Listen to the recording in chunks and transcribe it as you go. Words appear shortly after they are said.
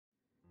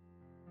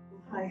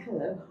Hi,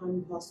 hello.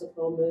 I'm Pastor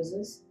Paul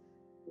Moses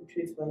from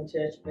Truthvine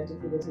Church,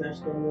 Betrayal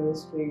National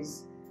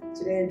Ministries.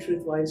 Today in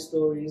Truthvine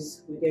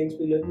Stories, we're going to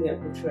be looking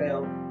at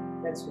betrayal.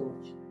 Let's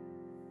watch.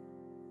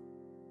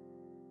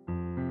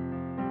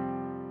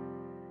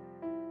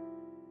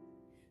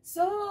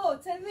 So,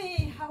 tell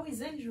me, how is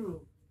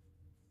Andrew?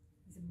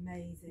 He's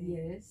amazing.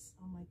 Yes.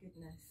 Oh my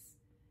goodness.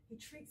 He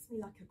treats me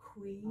like a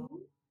queen.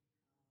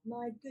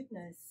 My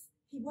goodness.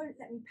 He won't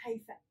let me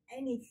pay for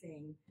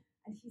anything.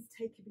 And he's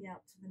taken me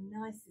out to the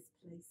nicest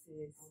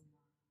places.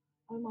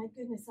 Oh my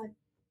goodness.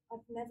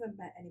 I've never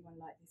met anyone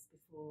like this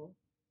before.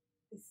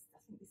 I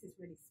think this is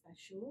really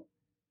special.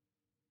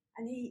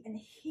 And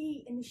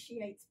he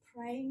initiates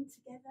praying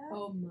together.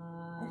 Oh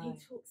my. And he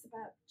talks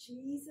about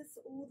Jesus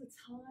all the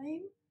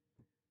time.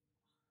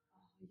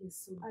 Oh, you're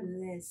so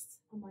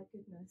blessed. Oh my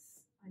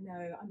goodness. I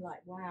know. I'm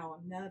like, wow,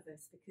 I'm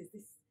nervous because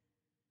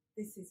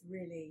this is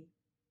really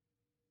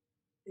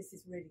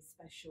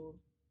special.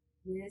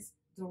 Yes,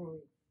 don't worry.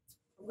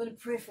 I'm going to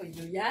pray for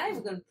you, yeah? We're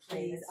going to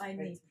pray. Please, I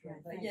need prayer.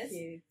 Thank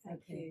you.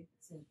 Thank you.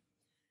 So,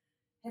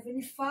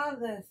 Heavenly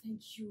Father,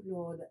 thank you,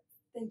 Lord.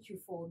 Thank you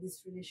for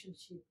this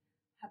relationship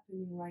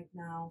happening right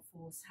now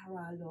for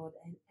Sarah, Lord,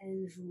 and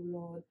Andrew,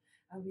 Lord.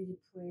 I really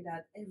pray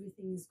that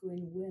everything is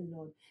going well,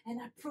 Lord.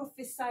 And I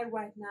prophesy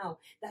right now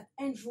that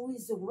Andrew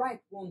is the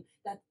right one,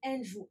 that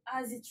Andrew,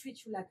 as he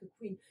treats you like a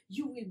queen,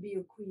 you will be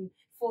a queen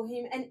for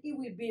him, and he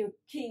will be a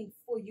king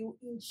for you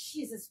in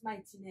Jesus'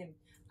 mighty name.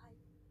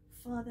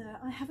 Father,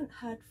 I haven't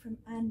heard from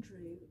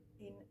Andrew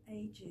in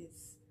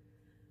ages.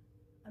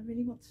 I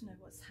really want to know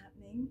what's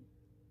happening.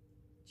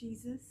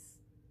 Jesus,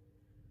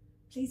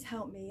 please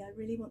help me. I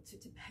really want to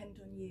depend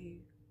on you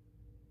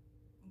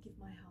and give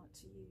my heart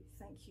to you.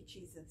 Thank you,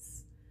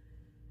 Jesus.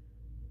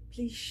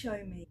 Please show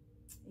me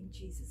in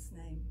Jesus'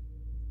 name.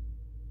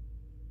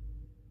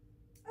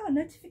 Oh,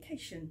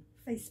 notification,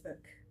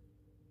 Facebook.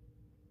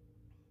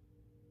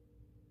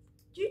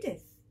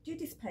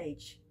 Judith's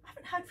page. I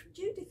haven't heard from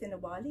Judith in a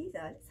while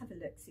either. Let's have a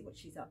look, see what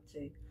she's up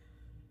to.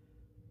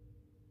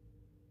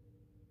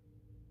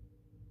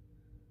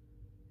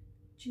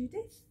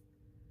 Judith?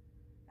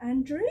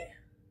 Andrew?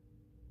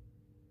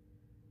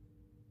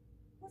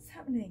 What's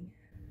happening?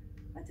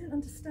 I don't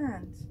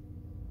understand.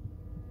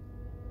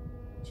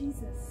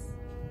 Jesus.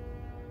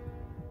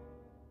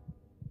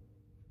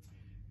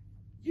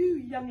 You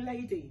young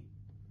lady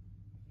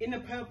in the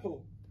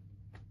purple,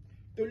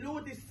 the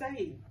Lord is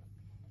saying,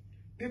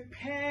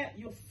 prepare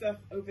yourself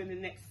over the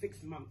next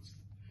 6 months.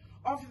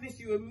 After this,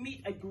 you will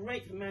meet a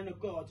great man of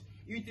God.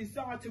 You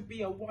desire to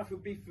be a wife will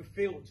be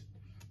fulfilled.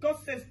 God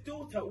says,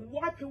 daughter,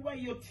 wipe away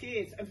your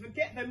tears and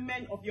forget the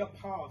men of your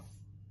past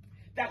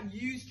that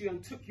used you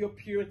and took your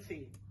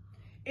purity.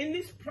 In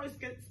this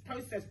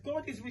process,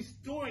 God is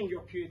restoring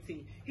your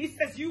purity. He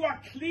says, you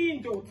are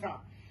clean, daughter.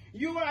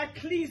 You are a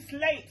clean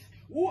slate.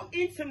 Walk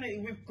intimately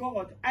with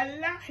God.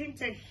 Allow him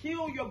to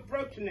heal your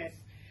brokenness,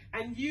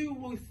 and you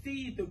will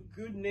see the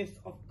goodness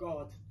of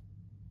God.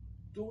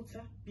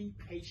 Daughter, be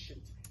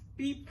patient.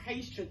 Be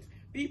patient.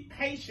 Be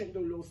patient, the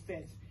Lord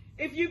says.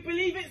 If you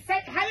believe it,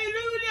 say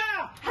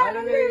hallelujah!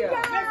 Hallelujah!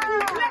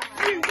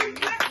 We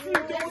bless you,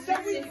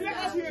 daughter. We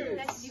bless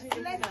you.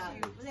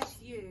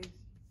 Bless you.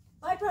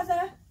 Bye,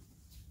 brother.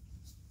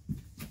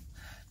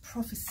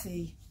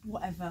 Prophecy,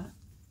 whatever.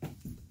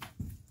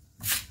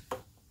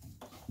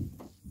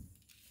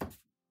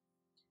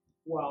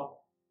 Wow,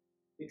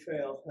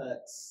 betrayal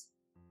hurts.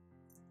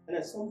 And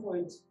at some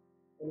point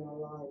in our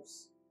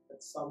lives,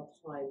 at some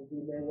time, we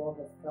may well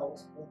have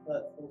felt the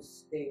hurtful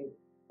sting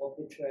of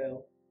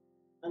betrayal.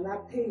 And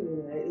that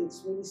pain,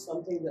 it's really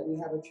something that we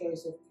have a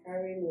choice of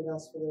carrying with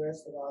us for the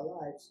rest of our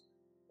lives,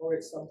 or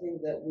it's something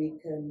that we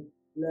can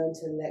learn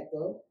to let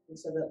go and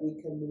so that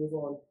we can move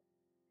on.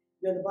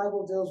 The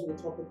Bible deals with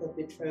the topic of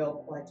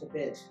betrayal quite a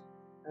bit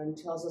and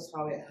tells us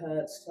how it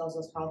hurts, tells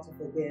us how to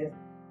forgive,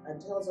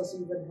 and tells us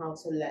even how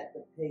to let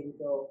the pain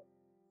go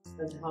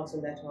and how to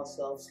let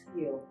ourselves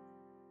heal.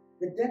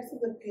 The depth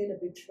of the pain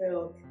of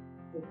betrayal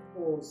can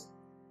cause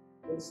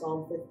in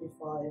Psalm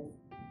 55,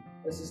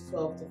 verses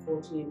 12 to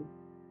 14,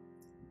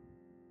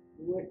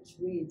 which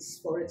reads,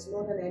 "For it's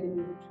not an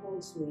enemy who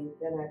taunts me,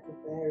 then I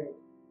could bear it.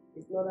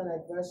 If not an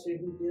adversary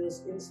who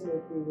deals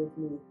insolently with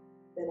me,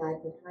 then I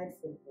could hide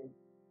from him.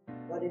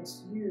 But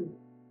it's you,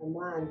 a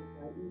man,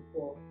 my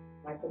equal,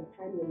 my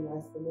companion,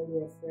 my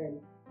familiar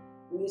friend.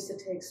 We used to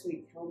take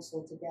sweet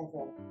counsel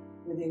together.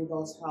 Within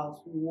God's house,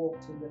 we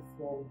walked in the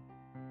throng."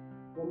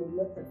 When we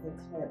look at the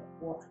clip,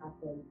 what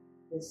happened?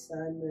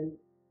 Discernment,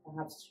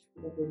 perhaps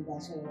should have been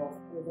better off,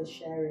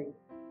 oversharing.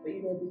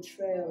 But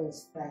betrayal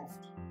is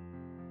theft.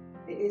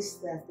 It is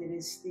theft, it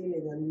is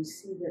stealing, and we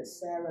see that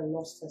Sarah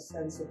lost her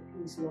sense of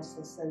peace, lost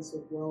her sense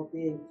of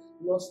well-being,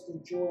 lost the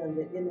joy and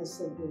the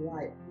innocent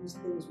delight. These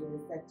things were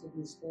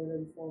effectively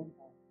stolen from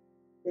her.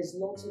 There's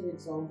lots of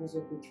examples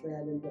of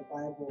betrayal in the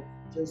Bible.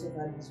 Joseph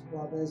and his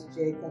brothers,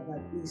 Jacob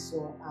and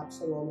Esau,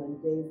 Absalom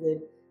and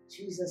David,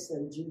 Jesus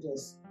and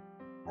Judas.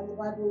 And the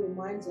Bible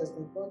reminds us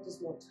that God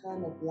does not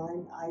turn a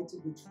blind eye to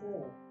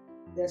betrayal.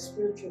 There are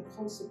spiritual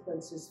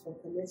consequences for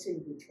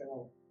committing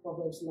betrayal.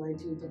 Proverbs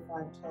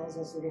 19:5 tells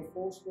us that a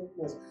false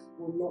witness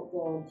will not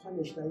go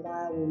unpunished, a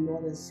liar will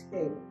not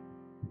escape.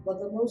 But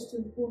the most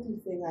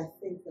important thing I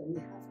think that we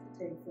have to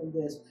take from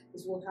this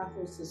is what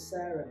happens to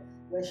Sarah,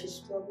 where she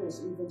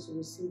struggles even to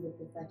receive a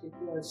prophetic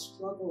word,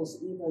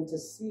 struggles even to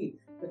see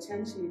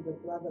potentially the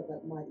brother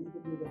that might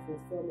even be the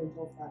fulfillment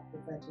of that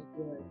prophetic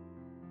word.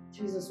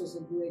 Jesus was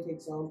a great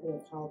example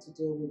of how to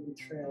deal with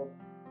betrayal.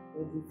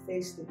 When he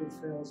faced the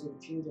betrayals of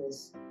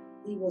Judas,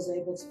 he was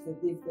able to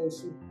forgive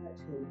those who hurt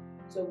him.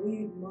 So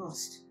we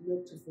must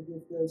look to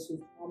forgive those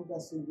who harmed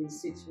us in these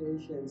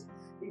situations.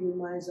 He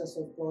reminds us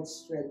of God's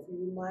strength. He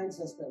reminds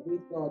us that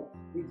with God,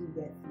 we can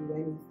get through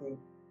anything.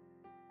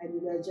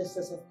 And just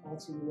as a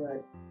parting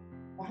word,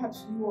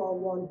 perhaps you are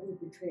one who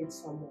betrayed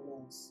someone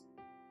else.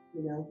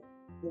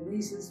 The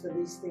reasons for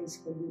these things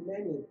can be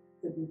many.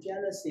 Could be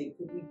jealousy,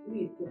 could be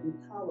greed, could be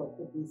power,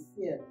 could be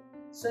fear.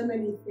 So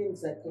many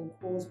things that can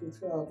cause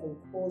betrayal,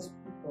 can cause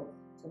people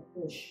to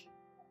push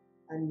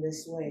in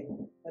this way.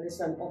 But it's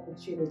an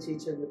opportunity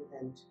to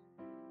repent.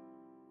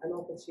 An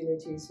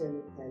opportunity to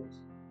repent.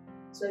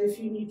 So if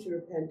you need to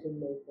repent and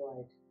make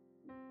right,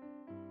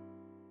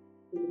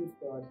 believe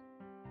God.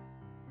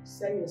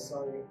 Say you're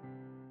sorry,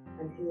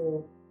 and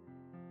He'll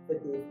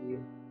forgive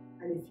you.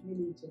 And if you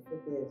need to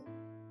forgive,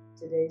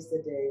 today's the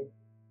day.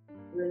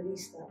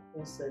 Release that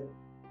person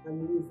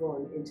and move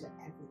on into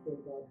everything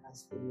God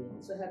has for you.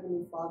 So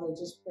Heavenly Father,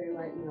 just pray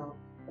right now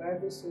for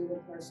every single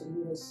person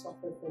who has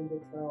suffered from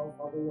betrayal,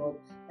 Father Lord,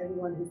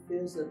 everyone who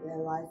feels that their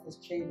life has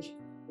changed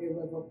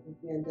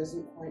irrevocably and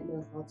doesn't quite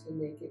know how to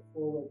make it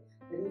forward.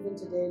 That even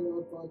today,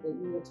 Lord God, that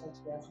you will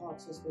touch their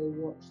hearts as they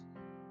watch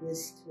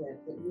this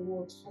clip, that you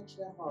will touch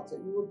their hearts,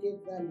 that you will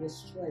give them the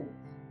strength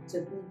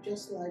to be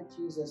just like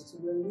Jesus, to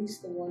release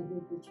the one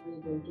who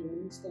betrayed them, to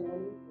release the one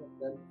who hurt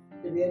them,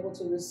 to be able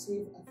to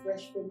receive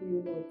afresh from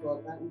you, Lord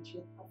God, that which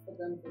you have for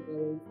them for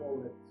going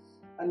forward.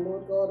 And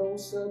Lord God,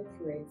 also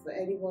pray for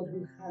anyone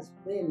who has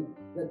been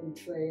the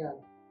betrayer,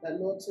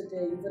 that Lord,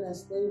 today, even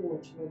as they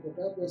watch, Lord, that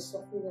there'll be a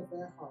softening of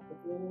their heart,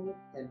 that they will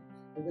repent,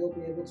 and they'll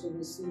be able to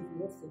receive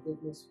your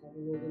forgiveness, Father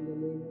Lord, in the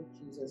name of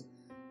Jesus.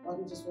 God,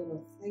 we just want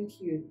to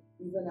thank you,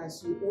 even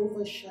as you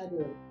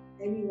overshadow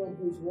anyone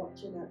who's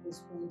watching at this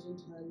point in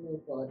time,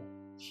 Lord God.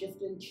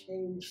 Shift and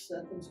change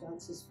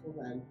circumstances for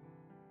them.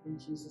 In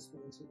Jesus'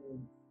 mighty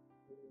name.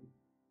 Amen.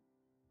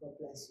 God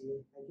bless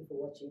you. Thank you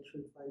for watching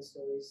Truthvine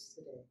Stories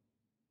today.